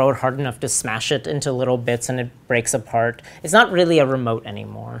I throw it hard enough to smash it into little bits and it breaks apart, it's not really a remote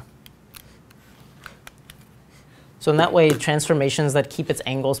anymore. So in that way, transformations that keep its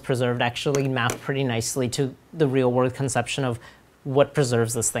angles preserved actually map pretty nicely to the real-world conception of what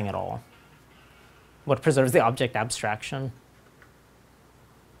preserves this thing at all. What preserves the object abstraction.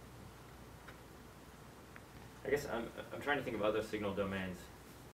 I guess I'm trying to think of other signal domains